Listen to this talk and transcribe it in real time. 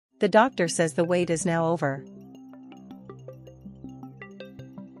The doctor says the wait is now over.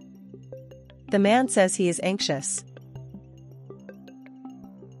 The man says he is anxious.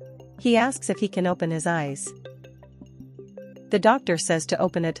 He asks if he can open his eyes. The doctor says to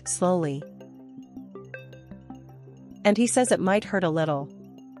open it slowly. And he says it might hurt a little.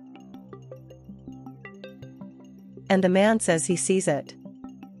 And the man says he sees it.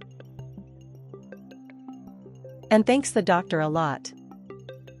 And thanks the doctor a lot.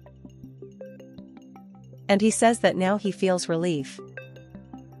 And he says that now he feels relief.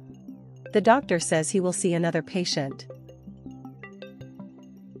 The doctor says he will see another patient.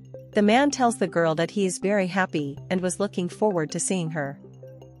 The man tells the girl that he is very happy and was looking forward to seeing her.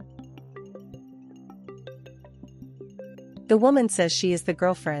 The woman says she is the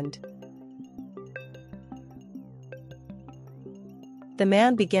girlfriend. The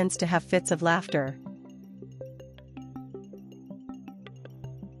man begins to have fits of laughter.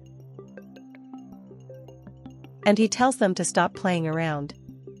 And he tells them to stop playing around.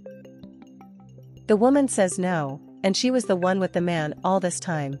 The woman says no, and she was the one with the man all this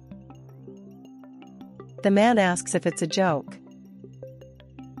time. The man asks if it's a joke.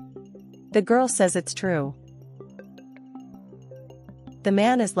 The girl says it's true. The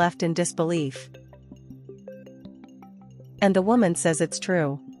man is left in disbelief. And the woman says it's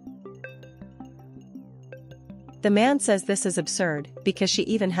true. The man says this is absurd because she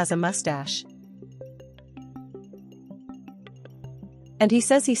even has a mustache. And he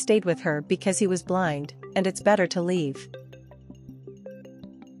says he stayed with her because he was blind, and it's better to leave.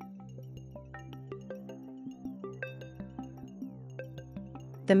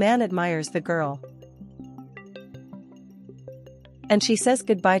 The man admires the girl. And she says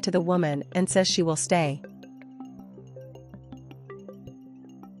goodbye to the woman and says she will stay.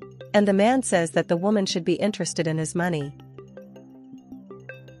 And the man says that the woman should be interested in his money.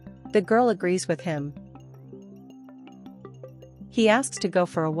 The girl agrees with him. He asks to go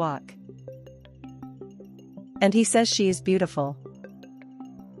for a walk. And he says she is beautiful.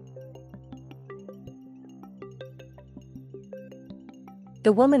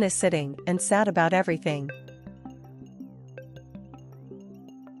 The woman is sitting and sad about everything.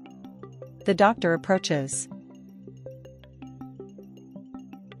 The doctor approaches.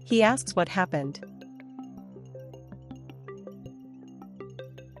 He asks what happened.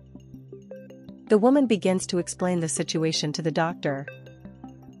 The woman begins to explain the situation to the doctor.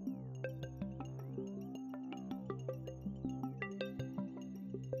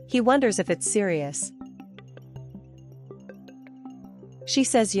 He wonders if it's serious. She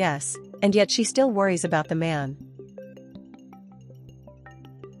says yes, and yet she still worries about the man.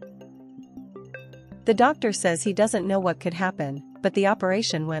 The doctor says he doesn't know what could happen, but the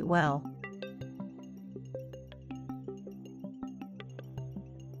operation went well.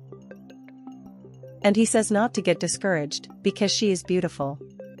 And he says not to get discouraged, because she is beautiful.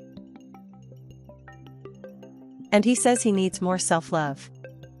 And he says he needs more self-love.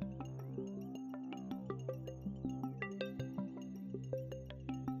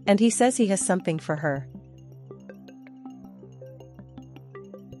 And he says he has something for her.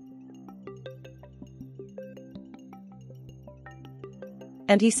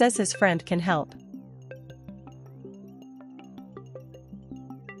 And he says his friend can help.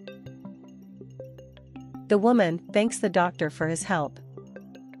 The woman thanks the doctor for his help.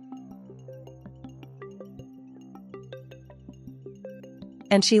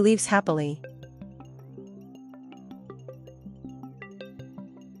 And she leaves happily.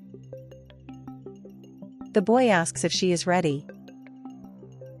 The boy asks if she is ready.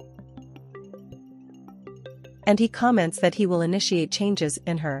 And he comments that he will initiate changes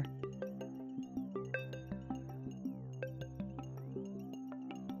in her.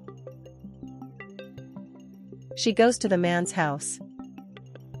 She goes to the man's house.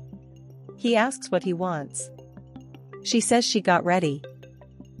 He asks what he wants. She says she got ready.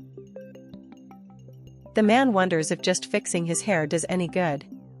 The man wonders if just fixing his hair does any good.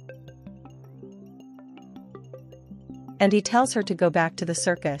 And he tells her to go back to the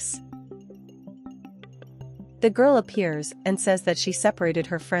circus. The girl appears and says that she separated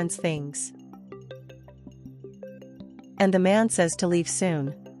her friend's things. And the man says to leave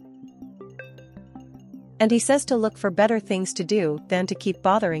soon. And he says to look for better things to do than to keep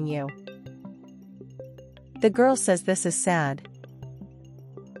bothering you. The girl says this is sad.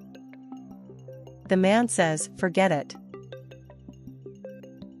 The man says, forget it.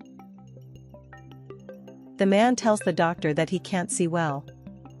 The man tells the doctor that he can't see well.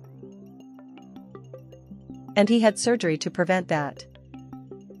 And he had surgery to prevent that.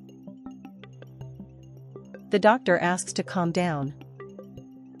 The doctor asks to calm down.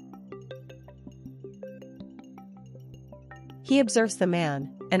 He observes the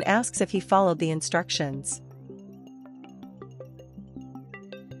man and asks if he followed the instructions.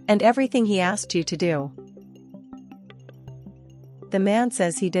 And everything he asked you to do. The man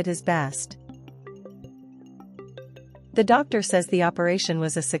says he did his best. The doctor says the operation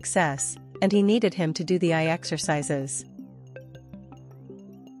was a success, and he needed him to do the eye exercises.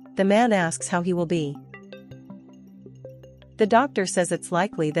 The man asks how he will be. The doctor says it's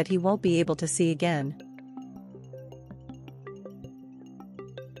likely that he won't be able to see again.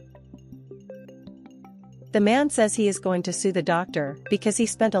 The man says he is going to sue the doctor because he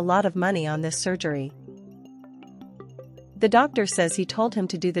spent a lot of money on this surgery. The doctor says he told him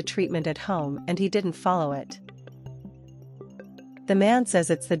to do the treatment at home and he didn't follow it. The man says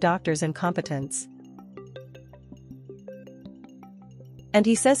it's the doctor's incompetence. And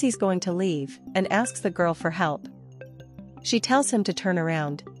he says he's going to leave and asks the girl for help. She tells him to turn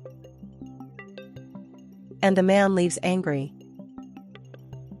around. And the man leaves angry.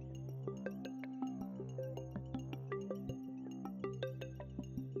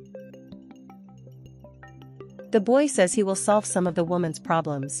 The boy says he will solve some of the woman's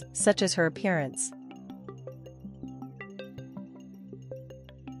problems, such as her appearance.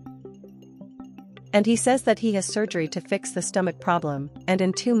 And he says that he has surgery to fix the stomach problem, and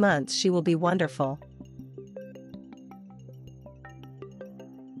in 2 months she will be wonderful.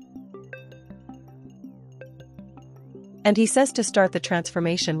 And he says to start the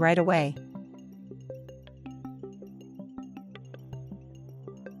transformation right away.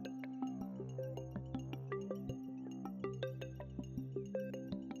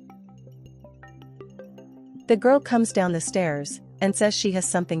 The girl comes down the stairs and says she has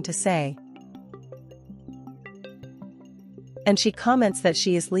something to say. And she comments that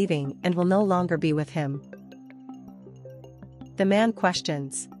she is leaving and will no longer be with him. The man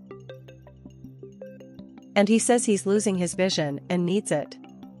questions. And he says he's losing his vision and needs it.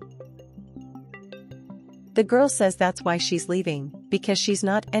 The girl says that's why she's leaving, because she's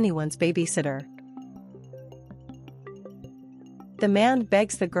not anyone's babysitter. The man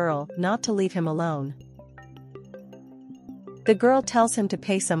begs the girl not to leave him alone. The girl tells him to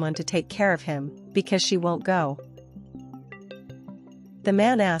pay someone to take care of him, because she won't go. The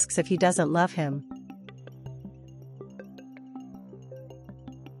man asks if he doesn't love him.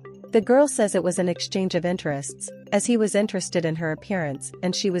 The girl says it was an exchange of interests, as he was interested in her appearance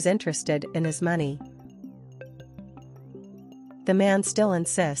and she was interested in his money. The man still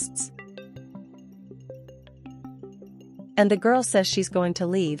insists. And the girl says she's going to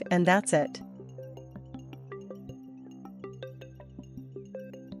leave and that's it.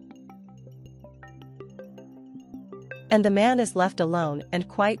 And the man is left alone and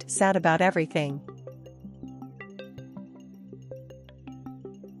quite sad about everything.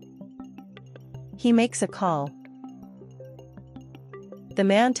 He makes a call. The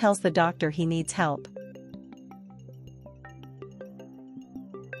man tells the doctor he needs help.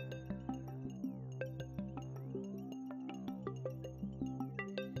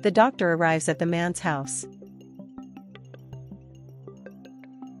 The doctor arrives at the man's house.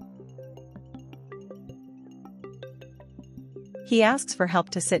 He asks for help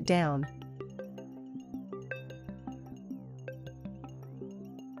to sit down.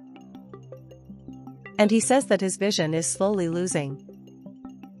 And he says that his vision is slowly losing.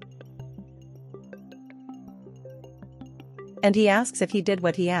 And he asks if he did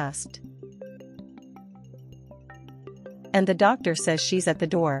what he asked. And the doctor says she's at the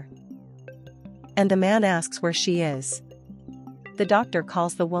door. And the man asks where she is. The doctor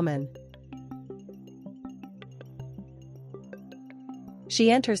calls the woman. She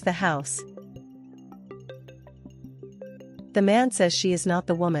enters the house. The man says she is not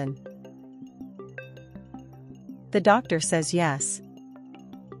the woman. The doctor says yes.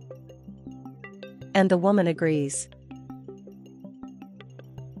 And the woman agrees.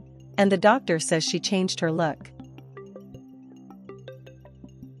 And the doctor says she changed her look.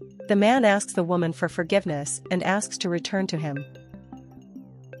 The man asks the woman for forgiveness and asks to return to him.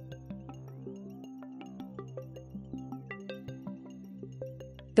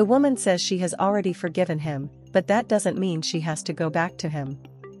 The woman says she has already forgiven him, but that doesn't mean she has to go back to him.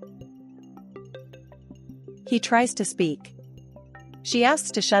 He tries to speak. She asks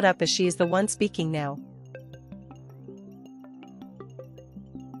to shut up as she is the one speaking now.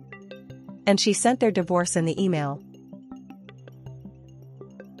 And she sent their divorce in the email.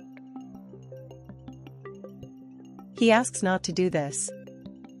 He asks not to do this.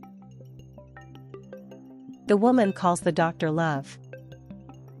 The woman calls the doctor love.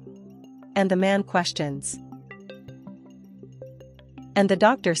 And the man questions. And the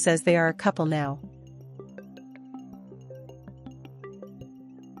doctor says they are a couple now.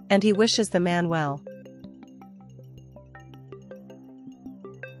 And he wishes the man well.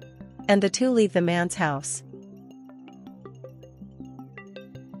 And the two leave the man's house.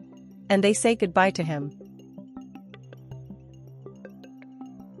 And they say goodbye to him.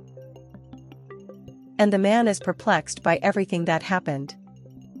 And the man is perplexed by everything that happened.